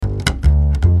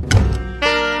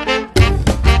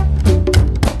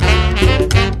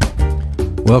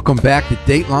Welcome back to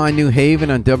Dateline New Haven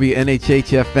on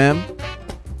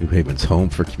WNHH-FM. New Haven's home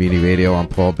for community radio. I'm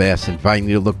Paul Bass, inviting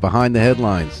you to look behind the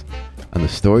headlines on the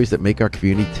stories that make our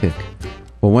community tick.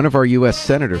 Well, one of our U.S.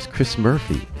 senators, Chris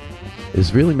Murphy,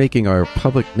 is really making our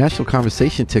public national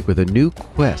conversation tick with a new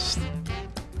quest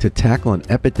to tackle an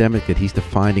epidemic that he's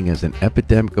defining as an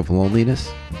epidemic of loneliness.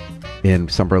 In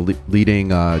some of our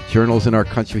leading journals in our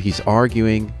country, he's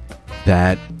arguing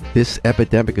that this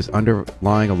epidemic is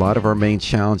underlying a lot of our main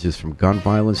challenges, from gun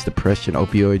violence, depression,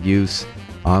 opioid use,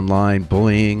 online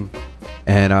bullying.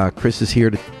 And Chris is here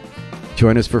to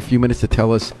join us for a few minutes to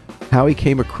tell us how he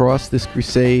came across this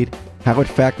crusade, how it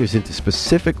factors into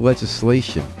specific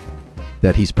legislation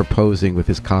that he's proposing with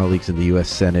his colleagues in the U.S.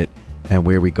 Senate, and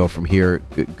where we go from here.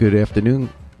 Good afternoon,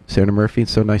 Senator Murphy.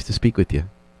 It's so nice to speak with you.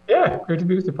 Yeah, great to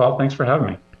be with you, Paul. Thanks for having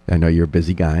me. I know you're a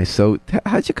busy guy. So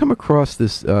how'd you come across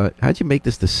this? How'd you make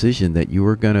this decision that you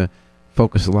were going to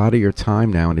focus a lot of your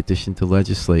time now, in addition to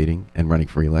legislating and running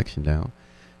for election now,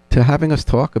 to having us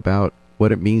talk about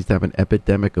what it means to have an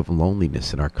epidemic of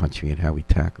loneliness in our country and how we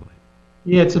tackle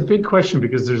it? Yeah, it's a big question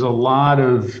because there's a lot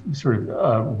of sort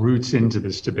of roots into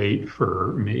this debate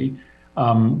for me.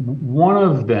 One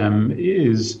of them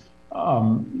is,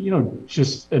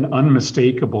 just an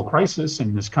unmistakable crisis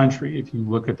in this country. If you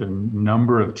look at the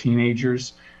number of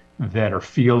teenagers that are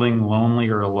feeling lonely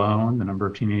or alone, the number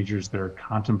of teenagers that are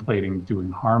contemplating doing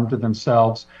harm to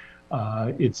themselves,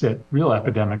 it's at real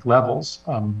epidemic levels.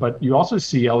 But you also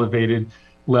see elevated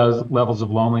levels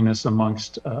of loneliness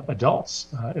amongst adults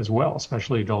as well,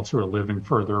 especially adults who are living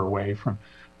further away from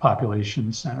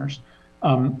population centers.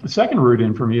 The second route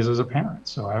in for me is as a parent.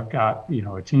 So I've got,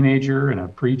 a teenager and a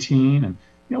preteen, and,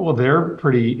 they're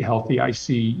pretty healthy. I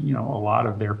see, a lot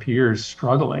of their peers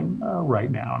struggling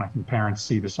right now, and I think parents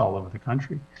see this all over the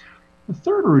country. The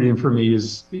third route in for me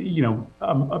is,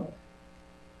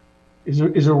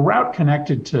 is a route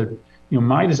connected to,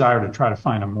 my desire to try to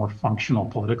find a more functional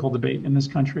political debate in this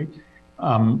country.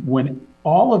 When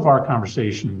all of our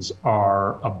conversations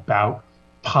are about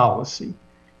policy,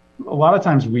 a lot of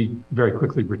times we very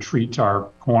quickly retreat to our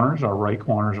corners, our right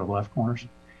corners, our left corners.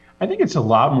 I think it's a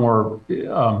lot more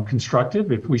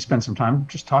constructive if we spend some time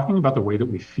just talking about the way that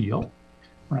we feel,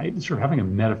 right? Sort of having a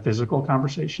metaphysical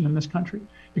conversation in this country.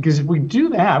 Because if we do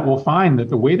that, we'll find that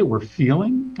the way that we're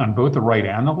feeling on both the right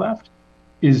and the left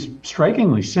is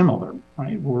strikingly similar,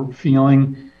 right? We're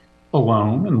feeling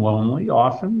alone and lonely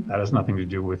often. That has nothing to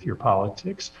do with your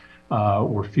politics.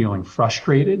 We're feeling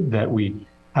frustrated that we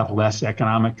have less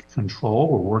economic control.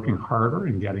 We're working harder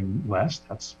and getting less.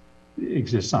 That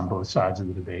exists on both sides of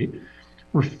the debate.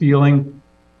 We're feeling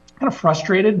kind of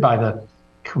frustrated by the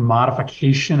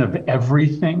commodification of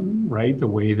everything, right? The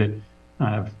way that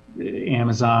kind of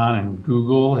Amazon and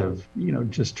Google have,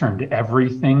 just turned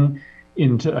everything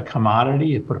into a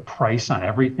commodity. It put a price on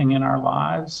everything in our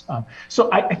lives.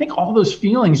 So I think all those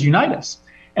feelings unite us.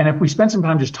 And if we spend some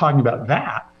time just talking about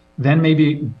that, then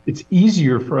maybe it's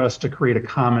easier for us to create a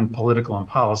common political and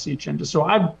policy agenda. So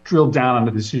I've drilled down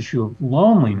into this issue of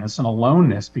loneliness and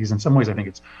aloneness, because in some ways I think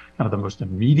it's kind of the most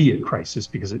immediate crisis,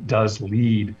 because it does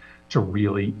lead to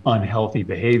really unhealthy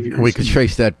behaviors. We could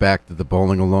trace that back to the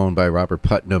Bowling Alone by Robert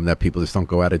Putnam, that people just don't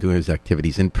go out and do those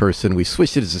activities in person. We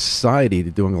switched it as a society to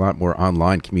doing a lot more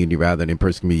online community rather than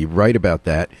in-person community. Right about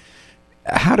that.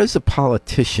 How does a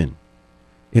politician,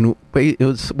 in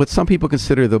what some people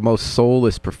consider the most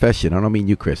soulless profession. I don't mean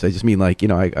you, Chris. I just mean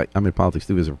I'm in politics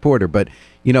too as a reporter. But,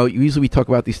 usually we talk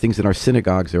about these things in our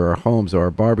synagogues or our homes or our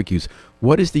barbecues.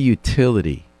 What is the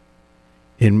utility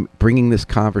in bringing this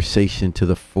conversation to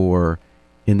the fore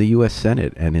in the U.S.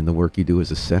 Senate and in the work you do as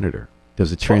a senator?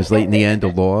 Does it translate in the end to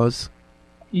laws?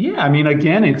 Yeah,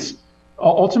 again, it's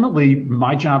ultimately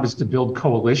my job is to build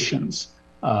coalitions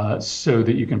so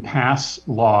that you can pass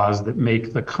laws that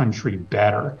make the country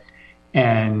better.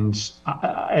 And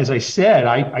as I said,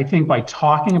 I think by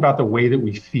talking about the way that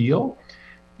we feel,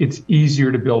 it's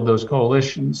easier to build those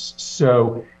coalitions.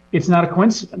 So it's not a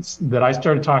coincidence that I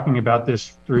started talking about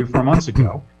this 3 or 4 months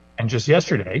ago. And just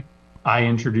yesterday, I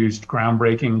introduced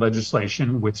groundbreaking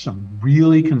legislation with some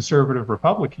really conservative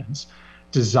Republicans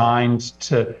designed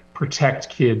to protect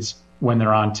kids when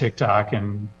they're on TikTok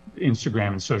and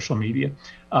Instagram and social media.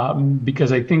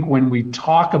 Because I think when we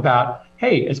talk about,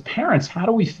 hey, as parents, how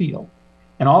do we feel?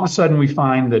 And all of a sudden we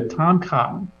find that Tom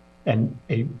Cotton, and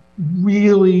a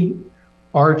really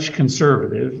arch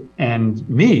conservative, and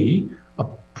me, a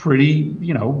pretty,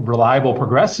 reliable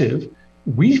progressive,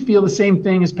 we feel the same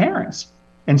thing as parents.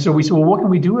 And so we said, well, what can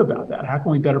we do about that? How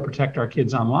can we better protect our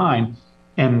kids online?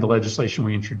 And the legislation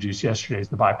we introduced yesterday is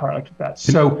the byproduct of that.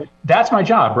 So that's my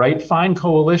job, right? Find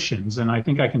coalitions. And I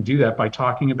think I can do that by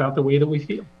talking about the way that we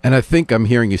feel. And I think I'm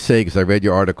hearing you say, because I read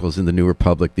your articles in the New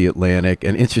Republic, the Atlantic,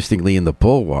 and interestingly in the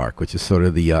Bulwark, which is sort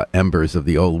of the embers of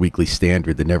the old Weekly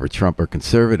Standard, the Never Trump or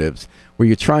conservatives, where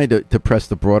you're trying to press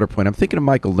the broader point. I'm thinking of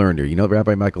Michael Lerner,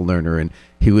 Rabbi Michael Lerner, and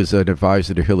he was an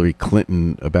advisor to Hillary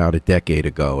Clinton about a decade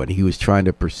ago, and he was trying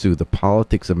to pursue the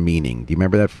politics of meaning. Do you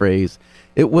remember that phrase?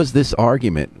 It was this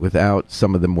argument without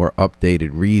some of the more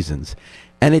updated reasons.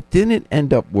 And it didn't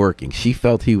end up working. She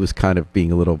felt he was kind of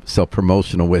being a little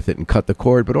self-promotional with it and cut the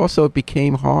cord, but also it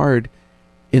became hard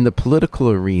in the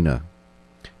political arena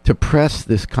to press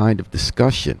this kind of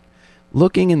discussion.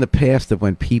 Looking in the past of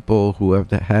when people who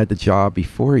have had the job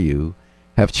before you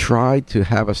have tried to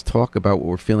have us talk about what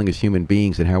we're feeling as human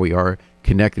beings and how we are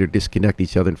connected or disconnect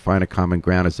each other and find a common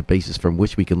ground as a basis from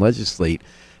which we can legislate.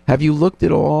 Have you looked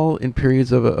at all in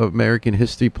periods of American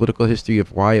history, political history,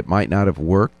 of why it might not have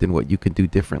worked and what you can do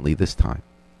differently this time?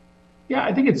 Yeah,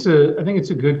 I think it's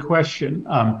a good question.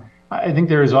 I think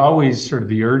there is always sort of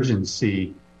the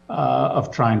urgency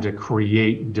of trying to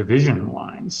create division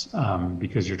lines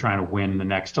because you're trying to win the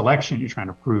next election. You're trying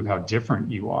to prove how different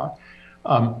you are.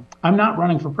 I'm not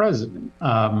running for president.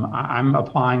 I'm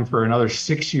applying for another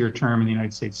 6-year term in the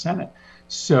United States Senate.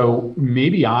 So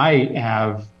maybe I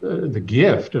have the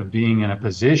gift of being in a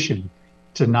position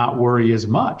to not worry as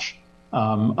much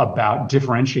about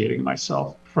differentiating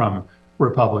myself from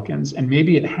Republicans. And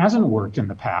maybe it hasn't worked in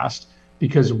the past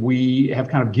because we have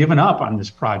kind of given up on this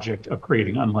project of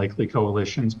creating unlikely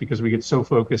coalitions because we get so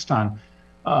focused on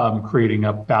creating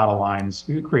battle lines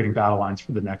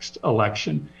for the next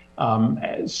election.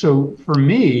 So for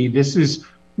me, this is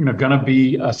going to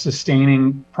be a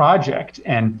sustaining project.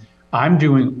 And I'm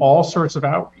doing all sorts of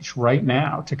outreach right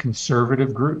now to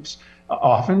conservative groups,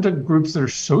 often to groups that are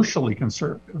socially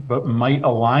conservative, but might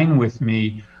align with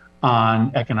me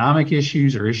on economic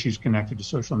issues or issues connected to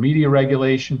social media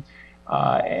regulation.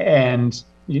 And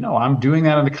I'm doing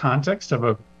that in the context of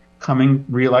a coming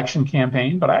re-election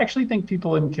campaign, but I actually think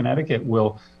people in Connecticut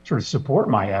will sort of support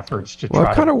my efforts to try. Well,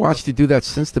 I've kind of watched you do that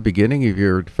since the beginning of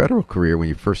your federal career when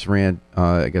you first ran,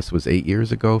 I guess it was 8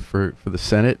 years ago for the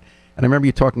Senate. And I remember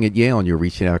you talking at Yale and you're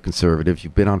reaching out to conservatives.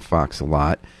 You've been on Fox a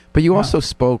lot. But you also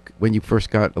spoke when you first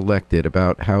got elected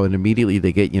about how immediately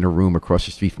they get you in a room across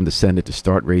the street from the Senate to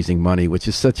start raising money, which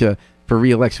is for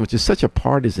re-election, which is such a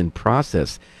partisan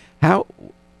process. How,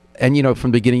 and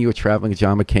from the beginning you were traveling with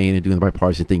John McCain and doing the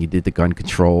bipartisan thing. You did the gun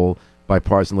control,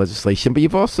 bipartisan legislation. But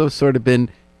you've also sort of been,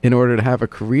 in order to have a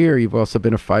career, you've also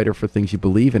been a fighter for things you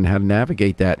believe in, how to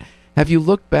navigate that. Have you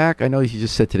looked back? I know you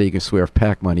just said today you can swear off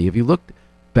PAC money. Have you looked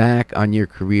back on your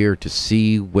career to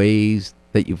see ways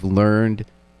that you've learned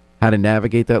how to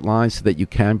navigate that line so that you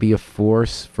can be a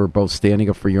force for both standing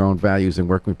up for your own values and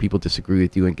working with people who disagree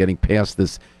with you and getting past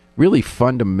this really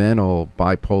fundamental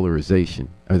bipolarization,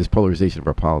 or this polarization of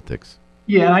our politics?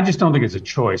 Yeah, and I just don't think it's a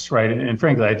choice, right? And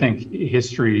frankly, I think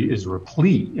history is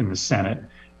replete in the Senate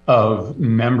of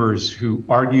members who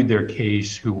argued their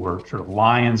case, who were sort of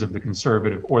lions of the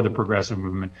conservative or the progressive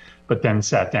movement, but then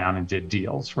sat down and did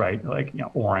deals, right? Like,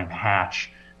 Orrin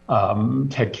Hatch,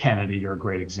 Ted Kennedy are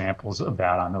great examples of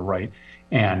that on the right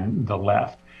and the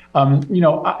left.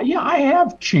 I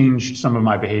have changed some of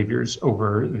my behaviors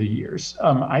over the years.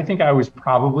 I think I was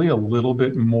probably a little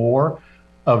bit more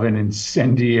of an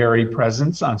incendiary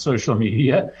presence on social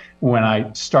media when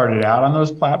I started out on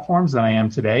those platforms than I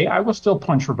am today. I will still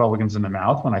punch Republicans in the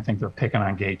mouth when I think they're picking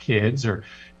on gay kids or,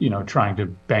 trying to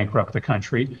bankrupt the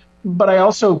country. But I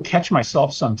also catch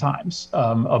myself sometimes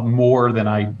of more than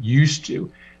I used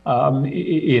to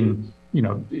in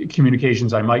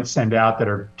communications I might send out that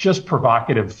are just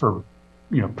provocative for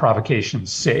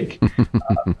provocation's sake.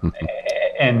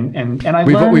 And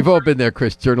we've all been there,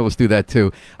 Chris. Journalists do that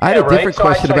too. I had a different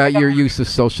question about your use of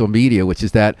social media, which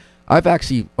is that I've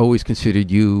actually always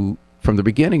considered you, from the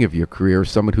beginning of your career,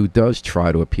 someone who does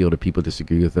try to appeal to people who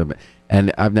disagree with them.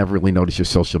 And I've never really noticed your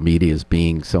social media as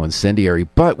being so incendiary.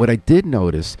 But what I did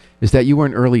notice is that you were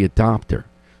an early adopter.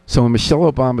 So when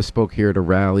Michelle Obama spoke here at a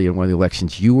rally in one of the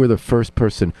elections, you were the first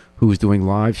person who was doing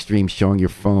live streams showing your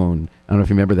phone. I don't know if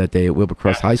you remember that day at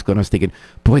Wilbur-Cross High School. And I was thinking,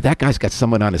 boy, that guy's got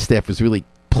someone on his staff who's really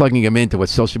plugging him into what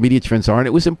social media trends are. And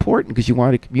it was important because you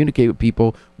wanted to communicate with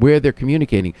people where they're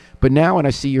communicating. But now when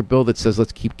I see your bill that says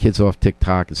let's keep kids off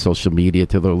TikTok and social media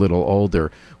till they're a little older,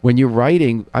 when you're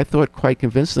writing, I thought quite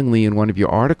convincingly in one of your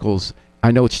articles,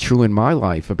 I know it's true in my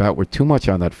life about we're too much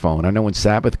on that phone. I know when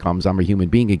Sabbath comes, I'm a human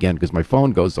being again because my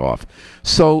phone goes off.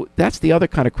 So that's the other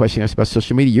kind of question I ask about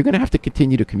social media. You're going to have to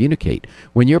continue to communicate.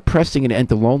 When you're pressing an end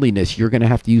to loneliness, you're going to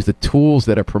have to use the tools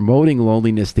that are promoting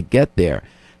loneliness to get there.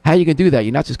 How are you going to do that?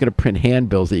 You're not just going to print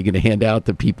handbills that you're going to hand out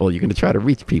to people. You're going to try to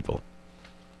reach people.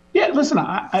 Yeah, listen,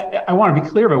 I want to be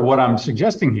clear about what I'm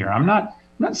suggesting here. I'm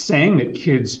not saying that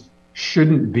kids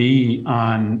shouldn't be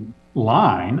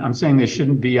online. I'm saying they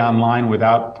shouldn't be online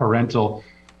without parental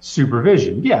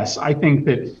supervision. Yes, I think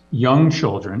that young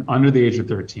children under the age of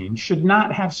 13 should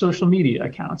not have social media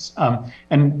accounts.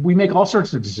 And we make all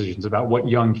sorts of decisions about what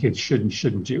young kids should and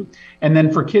shouldn't do. And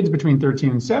then for kids between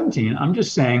 13 and 17, I'm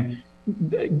just saying,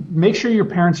 make sure your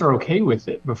parents are okay with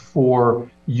it before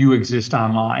you exist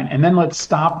online. And then let's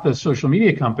stop the social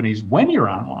media companies when you're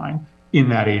online in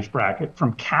that age bracket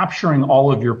from capturing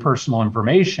all of your personal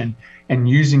information and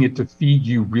using it to feed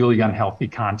you really unhealthy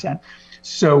content.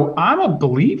 So I'm a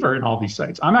believer in all these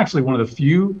sites. I'm actually one of the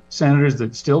few senators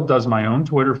that still does my own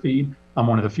Twitter feed. I'm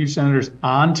one of the few senators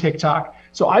on TikTok.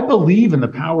 So I believe in the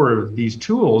power of these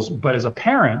tools, but as a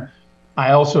parent,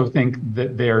 I also think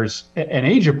that there's an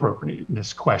age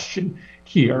appropriateness question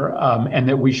here, and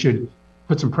that we should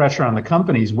put some pressure on the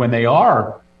companies when they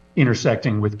are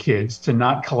intersecting with kids to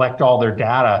not collect all their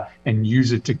data and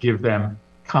use it to give them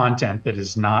content that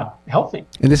is not healthy.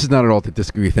 And this is not at all to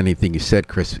disagree with anything you said,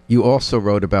 Chris. You also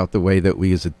wrote about the way that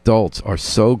we as adults are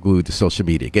so glued to social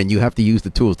media. Again, you have to use the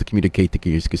tools to communicate to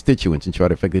your constituents and try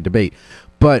to affect the debate.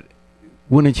 But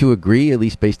wouldn't you agree, at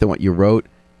least based on what you wrote,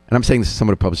 and I'm saying this is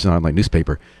someone who publishes an online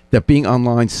newspaper, that being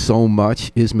online so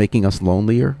much is making us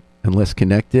lonelier and less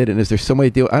connected? And is there some way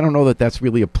to deal? I don't know that that's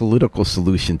really a political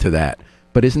solution to that.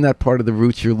 But isn't that part of the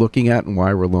roots you're looking at and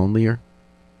why we're lonelier?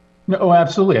 No,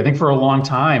 absolutely. I think for a long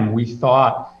time, we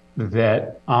thought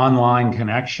that online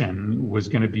connection was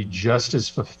going to be just as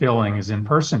fulfilling as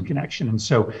in-person connection. And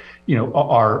so,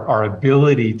 our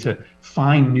ability to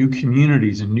find new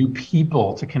communities and new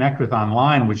people to connect with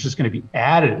online was just going to be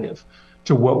additive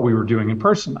to what we were doing in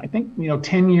person. I think,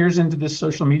 10 years into this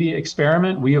social media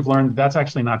experiment, we have learned that that's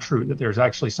actually not true, that there's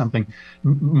actually something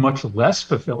much less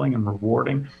fulfilling and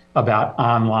rewarding about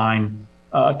online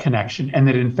connection. And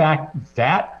that in fact,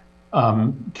 that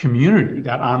community,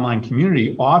 that online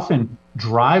community often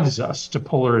drives us to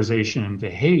polarization and to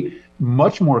hate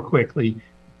much more quickly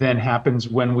than happens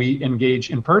when we engage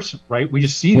in person, right? We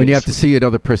just see when you have to see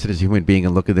another person as a human being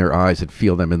and look in their eyes and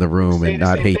feel them in the room and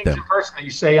not hate them. In person that you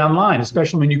say online,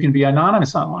 especially when you can be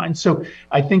anonymous online. So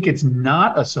I think it's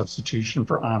not a substitution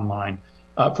for online,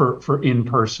 for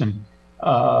in-person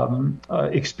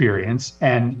experience.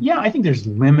 And yeah, I think there's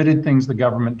limited things the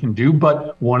government can do.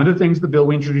 But one of the things the bill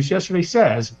we introduced yesterday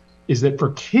says is that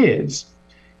for kids,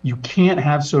 you can't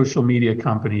have social media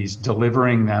companies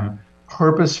delivering them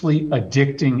purposefully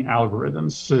addicting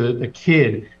algorithms so that the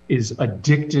kid is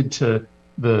addicted to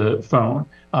the phone.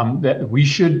 That we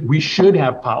should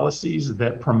have policies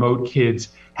that promote kids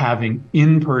having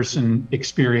in-person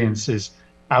experiences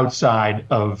outside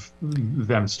of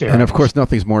them staring. And of course,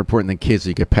 nothing's more important than kids.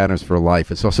 You get patterns for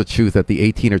life. It's also true that the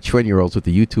 18 or 20-year-olds with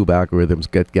the YouTube algorithms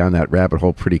get down that rabbit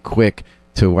hole pretty quick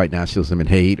to white nationalism and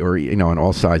hate, or, on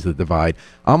all sides of the divide.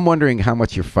 I'm wondering how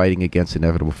much you're fighting against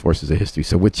inevitable forces of history.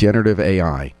 So with generative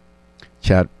AI,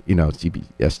 chat,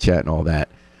 GPS chat and all that,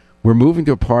 we're moving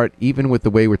to a part, even with the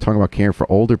way we're talking about caring for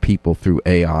older people through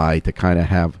AI, to kind of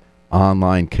have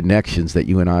online connections that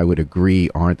you and I would agree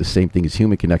aren't the same thing as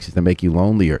human connections that make you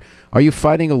lonelier. Are you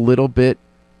fighting a little bit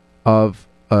of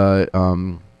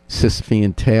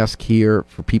Sisyphean task here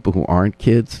for people who aren't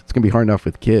kids? It's going to be hard enough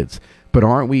with kids. But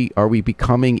are we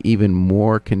becoming even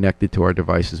more connected to our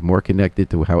devices, more connected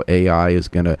to how AI is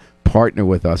going to partner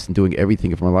with us in doing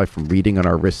everything from our life, from reading on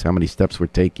our wrists how many steps we're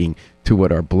taking, to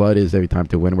what our blood is every time,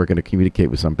 to when we're going to communicate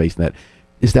with some based on that?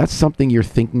 Is that something you're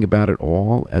thinking about at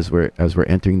all as we're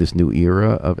entering this new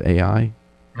era of AI?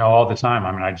 No, all the time.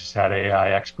 I mean, I just had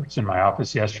AI experts in my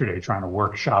office yesterday trying to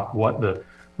workshop what the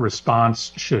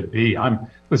response should be.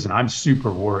 I'm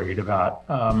super worried about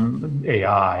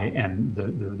AI and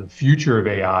the future of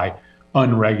AI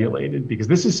unregulated, because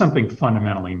this is something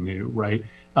fundamentally new, right?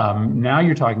 Now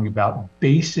you're talking about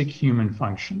basic human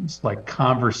functions like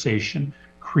conversation,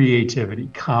 creativity,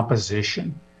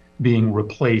 composition being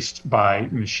replaced by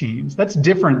machines. That's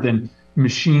different than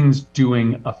machines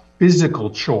doing a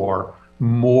physical chore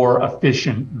more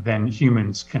efficient than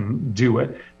humans can do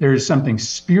it. There is something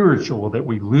spiritual that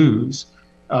we lose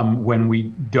when we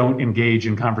don't engage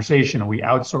in conversation and we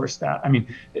outsource that. I mean,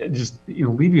 just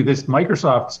leave you this: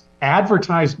 Microsoft's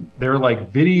advertised their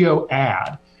video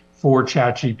ad for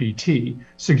ChatGPT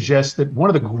suggests that one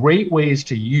of the great ways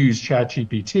to use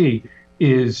ChatGPT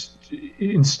is,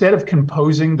 instead of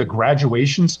composing the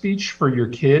graduation speech for your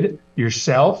kid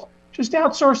yourself, just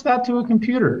outsource that to a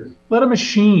computer. Let a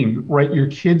machine write your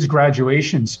kid's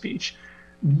graduation speech.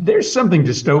 There's something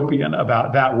dystopian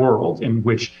about that world in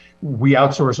which we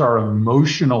outsource our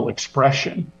emotional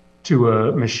expression to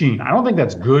a machine. I don't think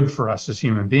that's good for us as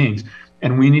human beings.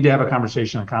 And we need to have a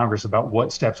conversation in Congress about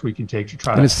what steps we can take to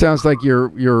try And it sounds like your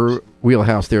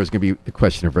wheelhouse there is going to be the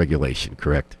question of regulation,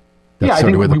 correct? That's I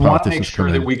think where we the want to make politicians sure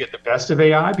come that in. we get the best of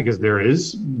AI, because there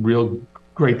is real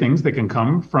great things that can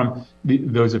come from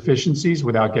those efficiencies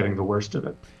without getting the worst of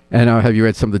it. And have you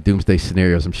read some of the doomsday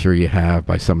scenarios? I'm sure you have,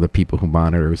 by some of the people who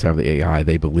monitor some of the AI.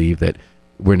 They believe that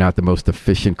we're not the most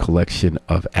efficient collection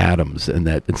of atoms, and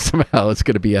that somehow it's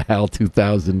going to be a HAL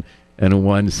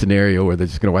 2001 scenario where they're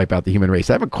just going to wipe out the human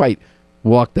race. I haven't quite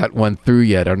walked that one through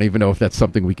yet. I don't even know if that's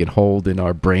something we can hold in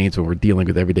our brains when we're dealing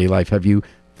with everyday life. Have you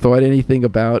thought anything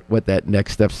about what that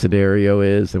next step scenario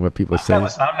is and what people are saying?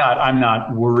 I'm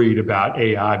not worried about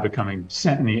AI becoming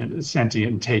sentient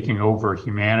and taking over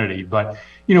humanity, but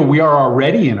we are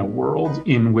already in a world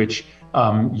in which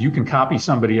you can copy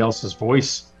somebody else's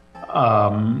voice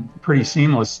pretty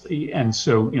seamlessly, and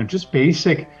so just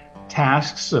basic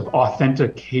tasks of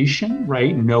authentication,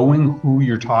 right? Knowing who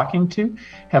you're talking to,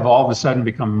 have all of a sudden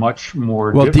become much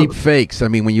more difficult. Deep fakes. I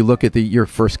mean, when you look at your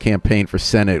first campaign for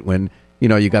Senate, when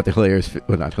you got the hilarious,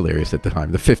 well, not hilarious at the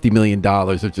time, the $50 million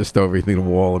of just over everything on the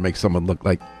wall and make someone look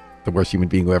like the worst human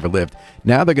being who ever lived.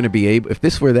 Now they're going to be able, if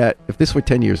this were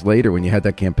 10 years later when you had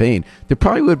that campaign, there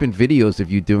probably would have been videos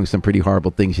of you doing some pretty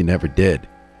horrible things you never did.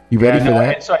 You ready for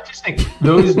that? So I just think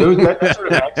that's sort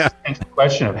of an existential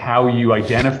question of how you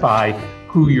identify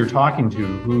who you're talking to,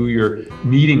 who you're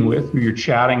meeting with, who you're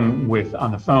chatting with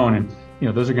on the phone,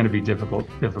 and those are going to be difficult.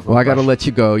 Well, I got to let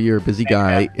you go. You're a busy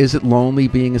guy. Is it lonely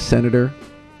being a senator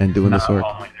and doing this work?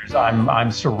 Lonely.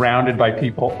 I'm surrounded by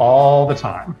people all the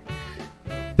time.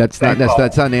 That's not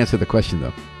an answer to the question,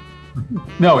 though.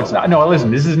 No, it's not. No,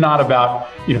 listen, this is not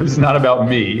about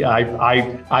me.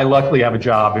 I luckily have a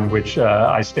job in which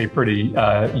I stay pretty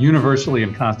universally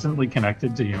and constantly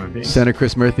connected to human beings. Senator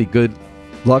Chris Murphy, good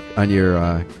luck on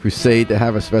your crusade to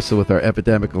have us wrestle with our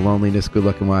epidemic of loneliness. Good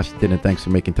luck in Washington, and thanks for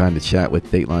making time to chat with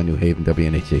Dateline New Haven,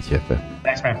 WNHH-FM.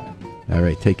 Thanks, man. All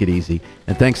right, take it easy.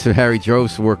 And thanks to Harry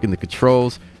Droves for working the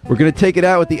controls. We're going to take it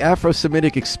out with the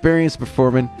Afro-Semitic Experience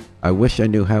performing I Wish I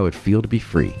Knew How It'd Feel to Be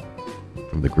Free,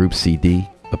 from the group CD,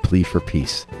 A Plea for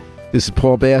Peace. This is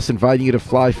Paul Bass inviting you to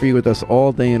fly free with us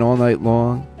all day and all night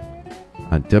long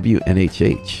on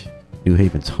WNHH, New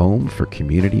Haven's home for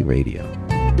community radio.